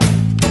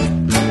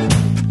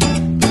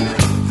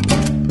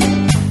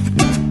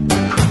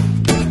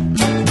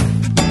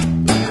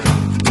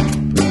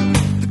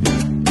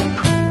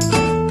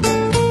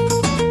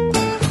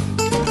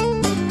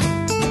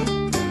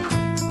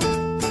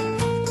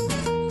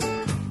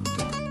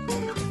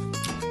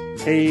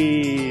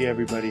Hey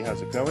everybody,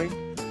 how's it going?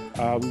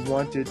 We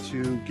wanted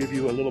to give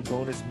you a little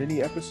bonus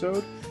mini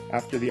episode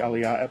after the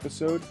Aliyah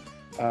episode.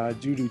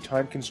 Due to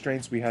time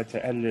constraints, we had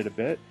to edit it a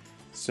bit.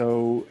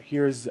 So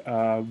here's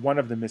one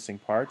of the missing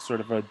parts,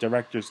 sort of a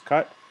director's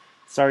cut.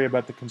 Sorry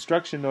about the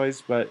construction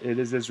noise, but it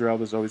is Israel,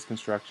 there's always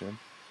construction.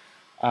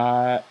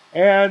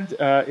 And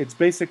it's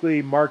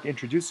basically Mark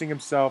introducing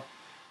himself,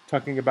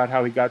 talking about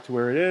how he got to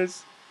where it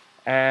is,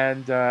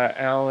 and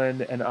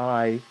Alan and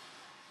I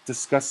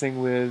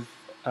discussing with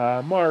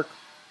Mark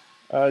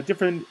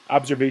different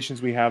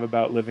observations we have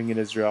about living in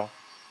Israel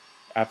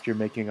after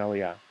making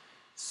Aliyah.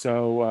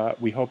 So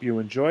we hope you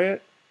enjoy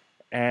it,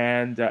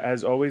 and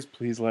as always,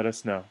 please let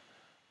us know.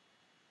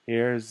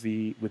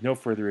 With no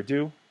further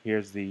ado,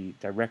 here's the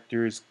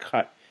director's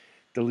cut,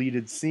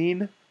 deleted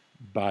scene.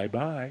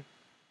 Bye-bye.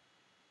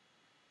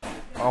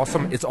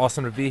 Awesome. It's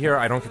awesome to be here.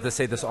 I don't get to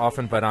say this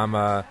often, but I'm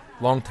a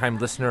long-time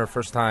listener,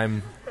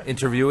 first-time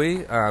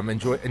interviewee.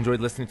 Enjoyed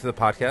listening to the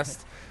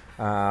podcast.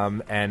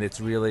 And it's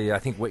really, I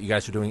think what you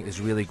guys are doing is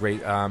really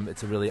great.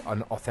 It's a really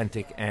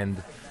authentic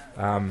and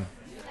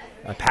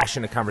a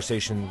passionate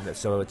conversation.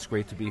 So it's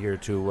great to be here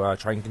to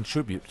try and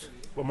contribute.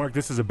 Well, Mark,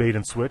 this is a bait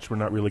and switch. We're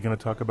not really going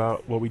to talk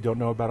about what we don't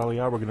know about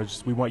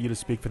Aliyah. We want you to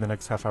speak for the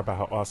next half hour about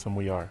how awesome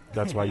we are.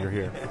 That's why you're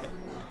here.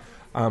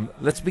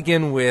 Let's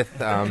begin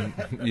with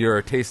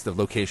your taste of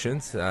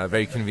locations.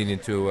 Very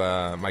convenient to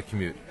my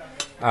commute.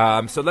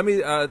 So let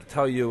me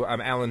tell you,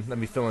 Alan, let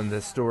me fill in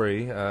this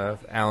story.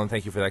 Alan,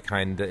 thank you for that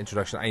kind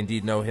introduction. I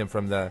indeed know him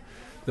from the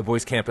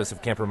boys' campus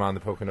of Camp Ramah in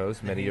the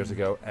Poconos many years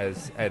ago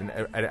as an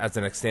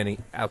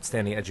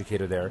outstanding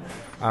educator there.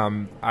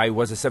 I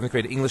was a 7th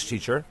grade English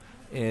teacher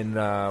in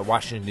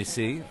Washington,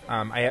 D.C.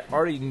 I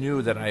already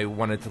knew that I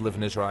wanted to live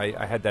in Israel.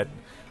 I had that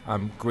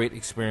great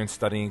experience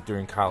studying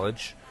during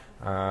college.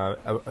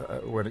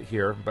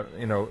 Here, but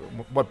you know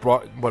what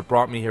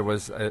brought me here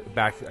was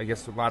back. I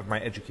guess a lot of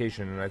my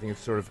education, and I think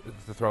it's sort of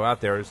to throw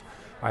out there is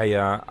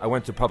I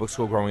went to public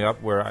school growing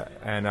up,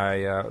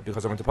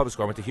 because I went to public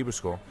school, I went to Hebrew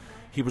school.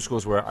 Hebrew school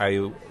is where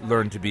I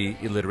learned to be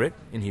illiterate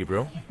in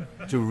Hebrew,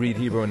 to read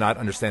Hebrew and not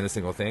understand a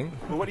single thing.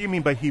 Well, what do you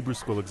mean by Hebrew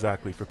school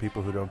exactly, for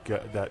people who don't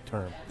get that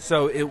term?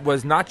 So it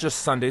was not just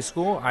Sunday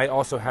school. I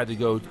also had to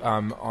go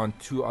on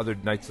two other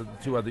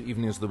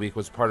evenings of the week.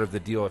 Was part of the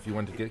deal. If you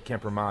went to get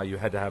Camp Ramah, you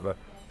had to have a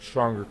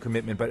stronger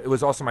commitment. But it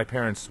was also my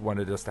parents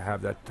wanted us to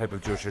have that type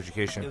of Jewish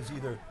education. It was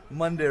either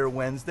Monday or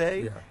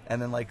Wednesday, and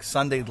then like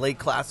Sunday late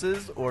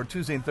classes, or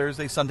Tuesday and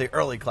Thursday, Sunday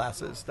early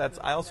classes.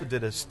 I also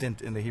did a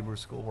stint in the Hebrew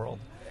school world.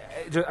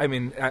 I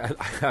mean,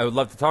 I would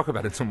love to talk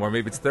about it some more.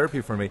 Maybe it's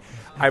therapy for me.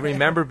 I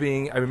remember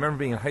being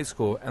in high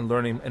school and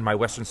learning in my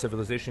Western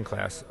civilization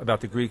class about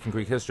the Greek and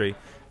Greek history,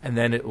 and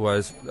then it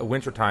was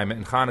wintertime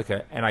in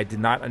Hanukkah, and I did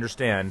not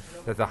understand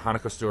that the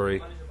Hanukkah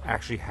story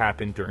actually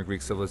happened during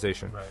Greek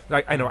civilization.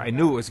 Right. I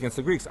knew it was against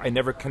the Greeks. I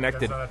never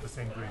connected the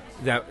same Greeks.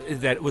 that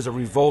it was a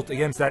revolt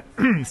against that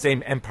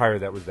same empire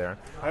that was there.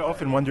 I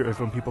often wonder if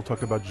when people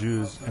talk about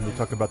Jews and they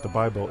talk about the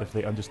Bible, if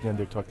they understand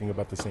they're talking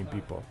about the same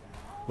people.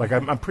 Like,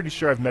 I'm pretty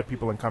sure I've met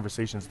people in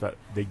conversations that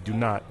they do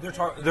not. They're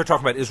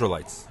talking about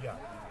Israelites. Yeah.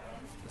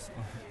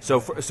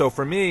 So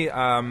for me,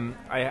 I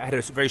had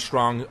a very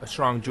strong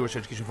Jewish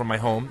education from my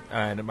home,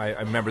 and I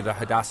remember the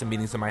Hadassah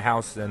meetings in my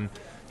house, and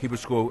Hebrew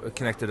school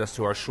connected us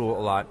to our shul a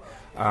lot.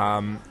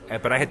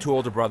 But I had two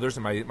older brothers,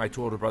 and my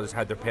two older brothers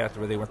had their path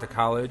where they went to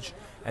college,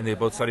 and they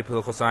both studied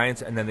political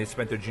science, and then they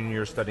spent their junior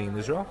year studying in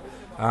Israel.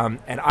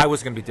 And I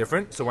was going to be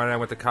different, so when I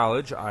went to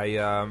college,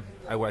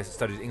 I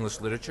studied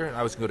English literature, and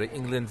I was going to go to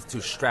England to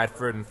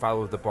Stratford and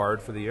follow the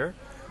Bard for the year.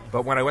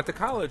 But when I went to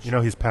college... You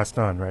know he's passed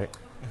on, right?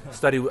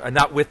 Study,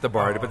 not with the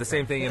Bard, but the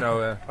same thing,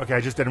 Okay,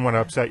 I just didn't want to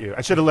upset you.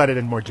 I should have let it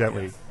in more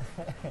gently.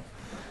 I'm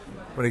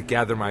going to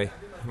gather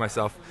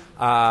myself.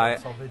 I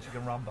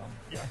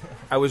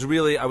was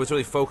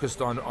really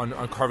focused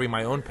on carving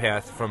my own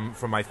path from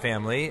my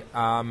family.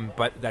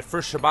 But that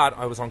first Shabbat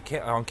I was on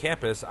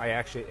campus, I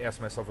actually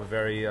asked myself a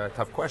very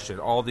tough question.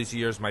 All these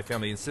years, my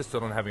family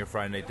insisted on having a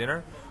Friday night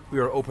dinner. We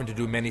were open to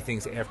do many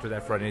things after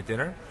that Friday night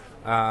dinner.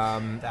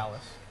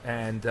 Dallas.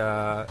 And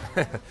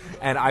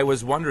and I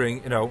was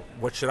wondering,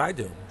 what should I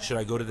do? Should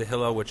I go to the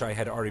Hillel, which I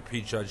had already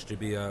prejudged to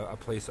be a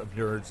place of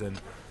nerds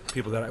and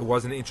people that I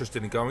wasn't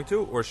interested in going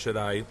to, or should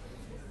I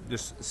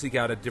just seek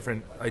out a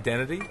different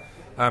identity?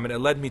 And it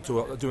led me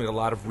to doing a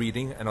lot of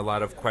reading and a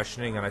lot of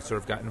questioning, and I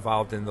sort of got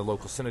involved in the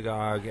local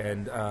synagogue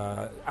and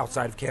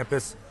outside of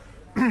campus.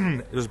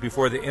 It was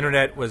before the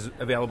internet was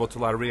available to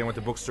a lot of reading. I went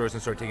to bookstores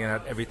and started taking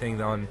out everything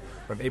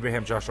from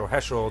Abraham Joshua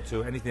Heschel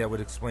to anything that would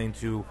explain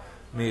to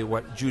me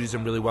what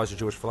Judaism really was, or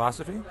Jewish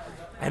philosophy.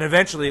 And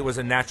eventually it was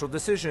a natural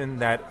decision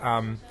that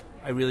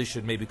I really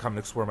should maybe come and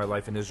explore my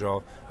life in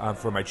Israel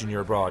for my junior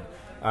abroad.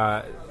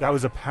 That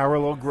was a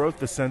parallel growth,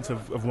 the sense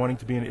of wanting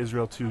to be in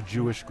Israel, to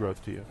Jewish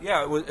growth to you.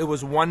 Yeah, it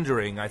was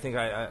wondering. I think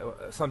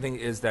something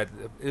is that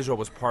Israel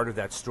was part of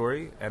that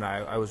story, and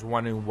I was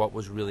wondering what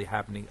was really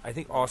happening. I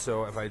think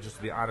also, if I just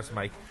to be honest,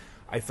 Mike,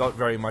 I felt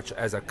very much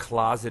as a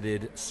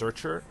closeted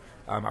searcher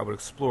I would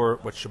explore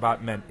what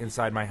Shabbat meant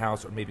inside my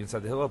house or maybe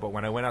inside the Hillel. But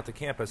when I went out to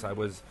campus, I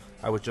was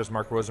just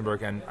Marc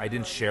Rosenberg, and I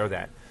didn't share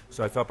that.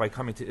 So I felt by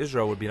coming to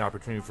Israel would be an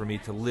opportunity for me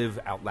to live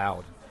out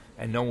loud.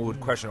 And no one would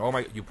question, oh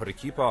my, you put a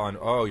kippah on,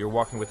 oh, you're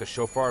walking with a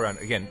shofar around.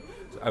 Again,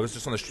 I was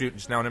just on the street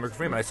just now in Emmerich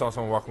Freeman, I saw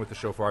someone walking with the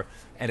shofar,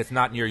 and it's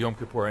not near Yom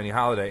Kippur or any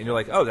holiday. And you're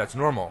like, oh, that's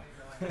normal.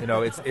 You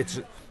know,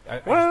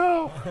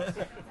 well,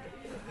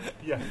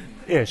 yeah,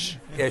 ish.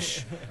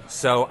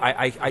 So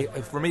I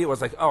for me it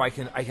was like, oh, I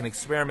can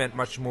experiment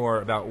much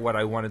more about what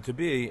I wanted to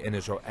be in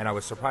Israel, and I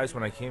was surprised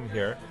when I came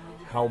here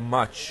how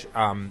much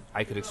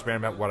I could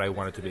experiment what I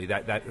wanted to be.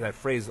 That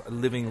phrase,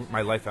 living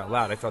my life out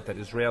loud. I felt that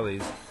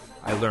Israelis,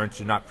 I learned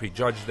to not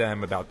prejudge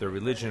them about their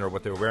religion or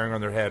what they were wearing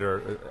on their head,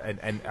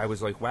 and I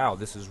was like, wow,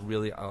 this is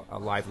really a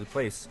lively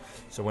place.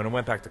 So when I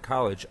went back to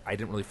college, I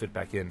didn't really fit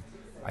back in.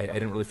 I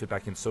didn't really fit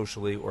back in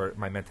socially or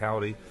my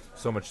mentality,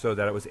 so much so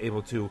that I was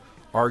able to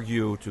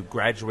argue, to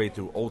graduate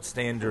through old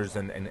standards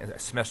and a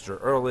semester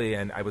early,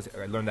 and I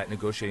learned that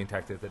negotiating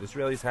tactic that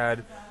Israelis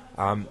had,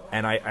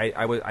 and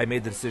I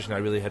made the decision I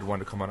really had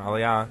wanted to come on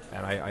Aliyah,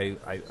 and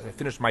I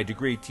finished my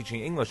degree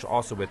teaching English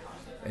also with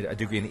a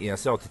degree in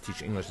ESL to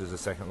teach English as a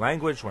second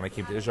language. When I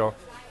came to Israel,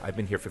 I've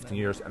been here 15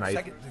 years, and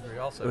second degree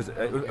also.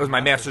 It was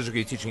my master's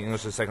degree teaching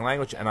English as a second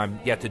language, and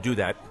I'm yet to do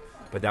that,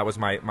 but that was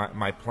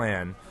my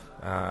plan.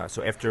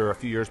 So after a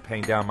few years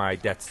paying down my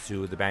debts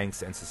to the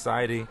banks and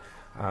society,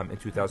 in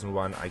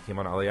 2001 I came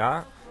on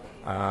Aliyah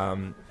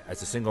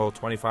as a single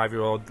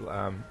 25-year-old,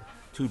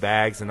 2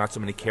 bags and not so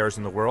many cares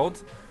in the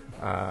world,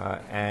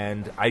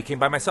 and I came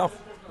by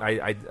myself.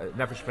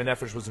 Nefesh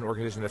B'Nefesh was an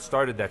organization that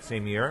started that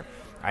same year.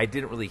 I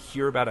didn't really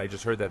hear about it. I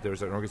just heard that there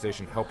was an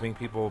organization helping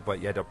people, but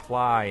you had to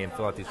apply and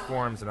fill out these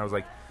forms, and I was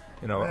like,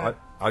 you know,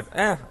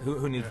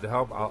 who needs the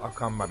help? I'll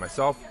come by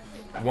myself.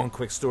 One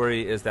quick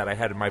story is that I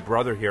had my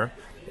brother here,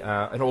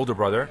 an older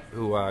brother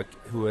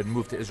who had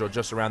moved to Israel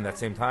just around that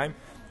same time,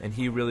 and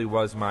he really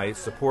was my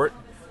support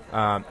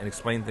and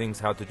explained things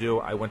how to do.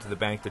 I went to the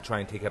bank to try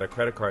and take out a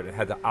credit card and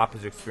had the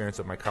opposite experience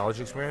of my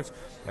college experience.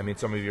 I mean,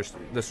 some of your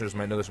listeners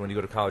might know this. When you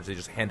go to college, they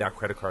just hand out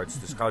credit cards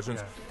to college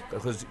students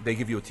because they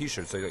give you a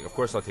T-shirt. So, of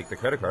course, I'll take the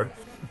credit card.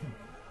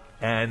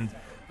 And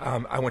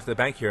I went to the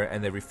bank here,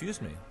 and they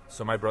refused me.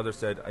 So my brother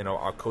said, you know,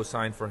 I'll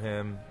co-sign for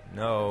him.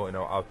 No, you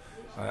know,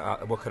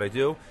 what could I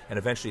do? And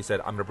eventually he said,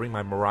 I'm going to bring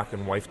my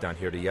Moroccan wife down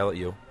here to yell at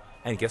you.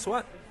 And guess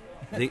what?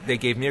 They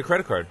gave me a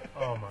credit card.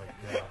 Oh,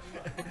 my gosh.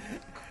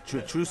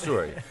 True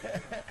story.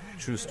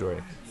 True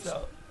story.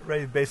 So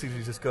Ray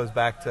basically just goes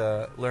back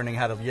to learning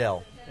how to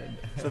yell.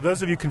 So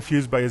those of you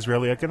confused by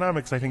Israeli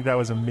economics, I think that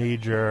was a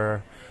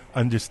major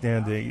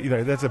understanding. You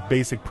know, that's a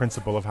basic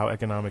principle of how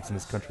economics in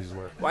this country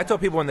work. Well, I tell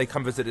people when they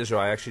come visit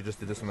Israel, I actually just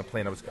did this on the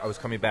plane. I was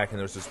coming back, and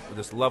there was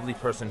this lovely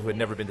person who had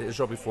never been to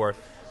Israel before.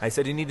 I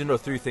said, you need to know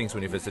 3 things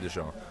when you visit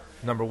Israel.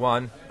 Number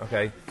 1,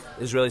 okay,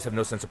 Israelis have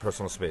no sense of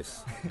personal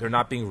space. They're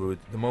not being rude.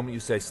 The moment you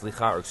say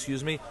slicha or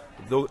excuse me,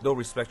 they'll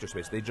respect your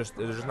space. They're just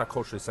not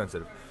culturally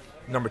sensitive.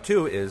 Number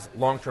 2 is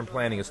long-term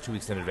planning is 2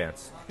 weeks in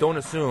advance. Don't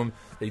assume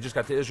that you just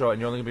got to Israel and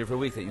you're only going to be here for a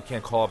week, that you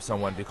can't call up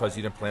someone because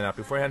you didn't plan out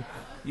beforehand.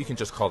 You can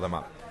just call them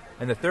up.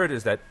 And the third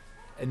is that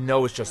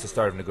no is just the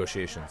start of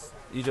negotiations.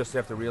 You just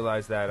have to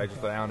realize that. I just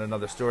found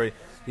another story.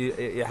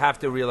 You have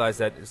to realize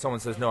that if someone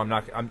says, no,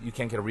 you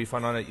can't get a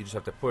refund on it. You just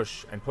have to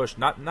push and push.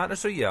 Not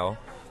necessarily yell.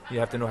 You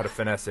have to know how to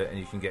finesse it, and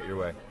you can get your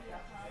way.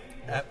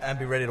 And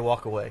be ready to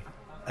walk away.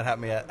 That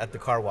happened to me at the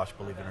car wash,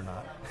 believe it or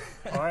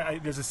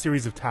not. There's a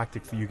series of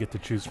tactics that you get to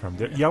choose from.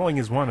 Yelling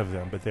is one of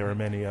them, but there are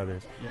many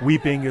others. Yeah.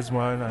 Weeping is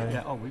one.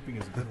 Weeping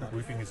is a good one.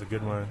 Weeping is a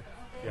good one.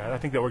 Yeah, I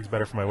think that works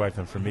better for my wife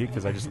than for me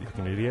because I just look like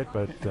an idiot,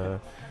 but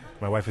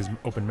my wife has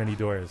opened many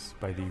doors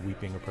by the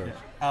weeping approach.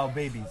 Oh,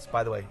 babies,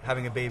 by the way,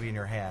 having a baby in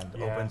your hand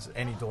opens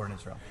any door in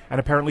Israel. And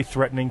apparently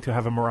threatening to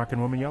have a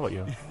Moroccan woman yell at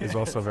you is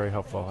also very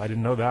helpful. I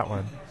didn't know that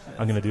one.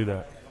 I'm going to do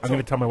that. I'm going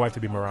to tell my wife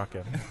to be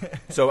Moroccan.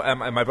 So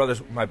my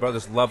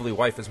brother's lovely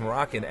wife is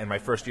Moroccan, and my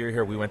first year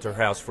here, we went to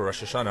her house for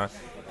Rosh Hashanah,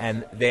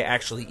 and they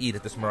actually eat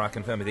at this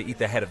Moroccan family. They eat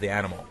the head of the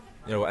animal,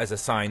 you know, as a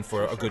sign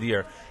for a good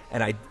year.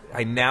 And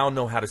I now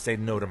know how to say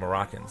no to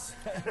Moroccans.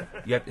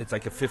 It's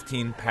like a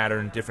 15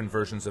 pattern, different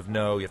versions of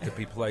no. You have to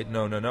be polite.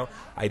 No.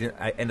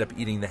 I end up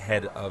eating the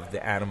head of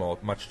the animal,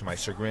 much to my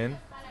chagrin.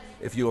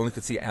 If you only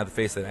could see the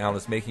face that Alan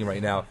is making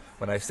right now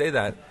when I say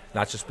that,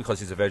 not just because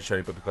he's a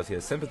vegetarian, but because he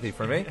has sympathy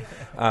for me.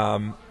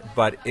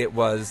 But it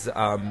was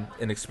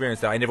an experience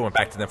that I never went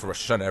back to them for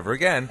Rosh Hashanah ever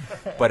again.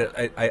 But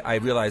I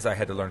realized I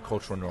had to learn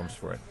cultural norms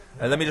for it.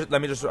 And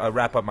let me just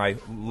wrap up my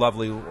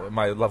lovely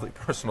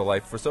personal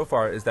life for so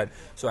far is that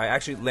so I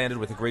actually landed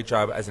with a great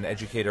job as an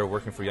educator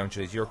working for Young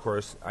Today's Year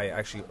Course. I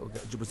actually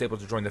was able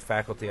to join the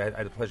faculty. I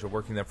had the pleasure of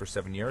working there for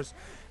 7 years.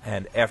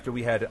 And after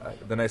we had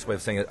the nice way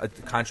of saying it, a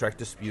contract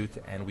dispute,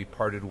 and we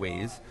parted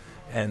ways.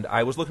 And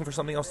I was looking for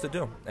something else to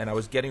do. And I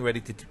was getting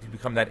ready to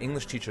become that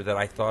English teacher that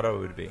I thought I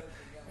would be.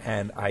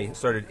 And I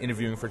started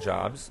interviewing for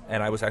jobs,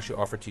 and I was actually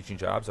offered teaching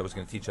jobs. I was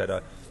going to teach at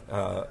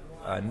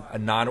a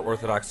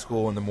non-Orthodox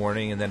school in the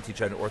morning and then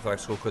teach at an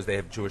Orthodox school because they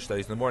have Jewish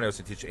studies in the morning. I was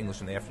going to teach English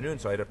in the afternoon,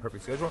 so I had a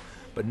perfect schedule.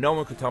 But no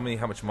one could tell me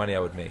how much money I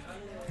would make.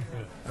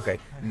 Okay,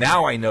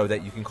 now I know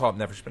that you can call up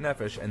Nefesh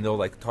B'Nefesh and they'll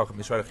like talk with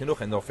Misrad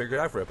Chinuch and they'll figure it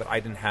out for it, but I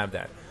didn't have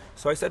that.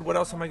 So I said, what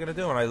else am I going to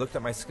do? And I looked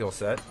at my skill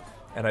set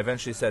and I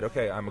eventually said,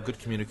 okay, I'm a good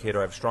communicator,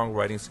 I have strong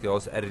writing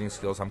skills, editing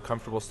skills, I'm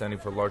comfortable standing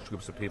for large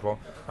groups of people,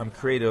 I'm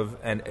creative,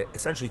 and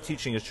essentially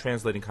teaching is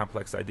translating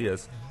complex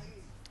ideas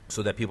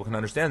so that people can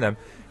understand them.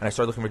 And I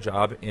started looking for a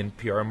job in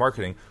PR and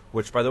marketing,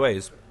 which, by the way,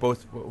 is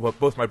what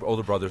both my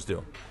older brothers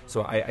do.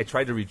 So I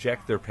tried to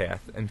reject their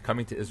path and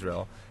coming to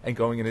Israel and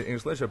going into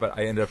English literature, but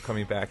I ended up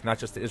coming back not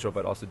just to Israel,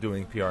 but also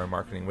doing PR and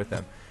marketing with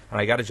them. And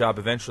I got a job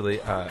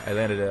eventually. I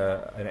landed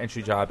an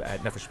entry job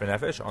at Nefesh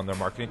B'Nefesh on their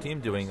marketing team,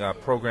 doing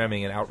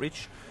programming and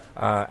outreach.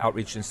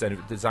 Outreach instead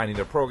of designing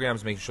their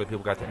programs, making sure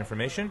people got their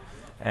information.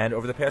 And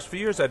over the past few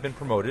years, I've been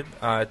promoted.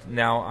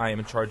 Now I am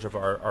in charge of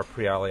our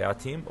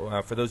pre-Aliyah team.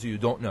 For those of you who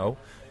don't know,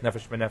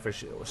 Nefesh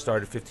B'Nefesh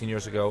started 15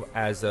 years ago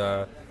as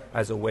a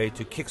way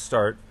to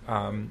kickstart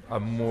a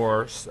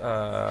more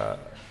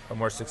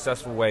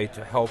successful way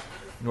to help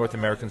North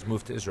Americans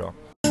move to Israel.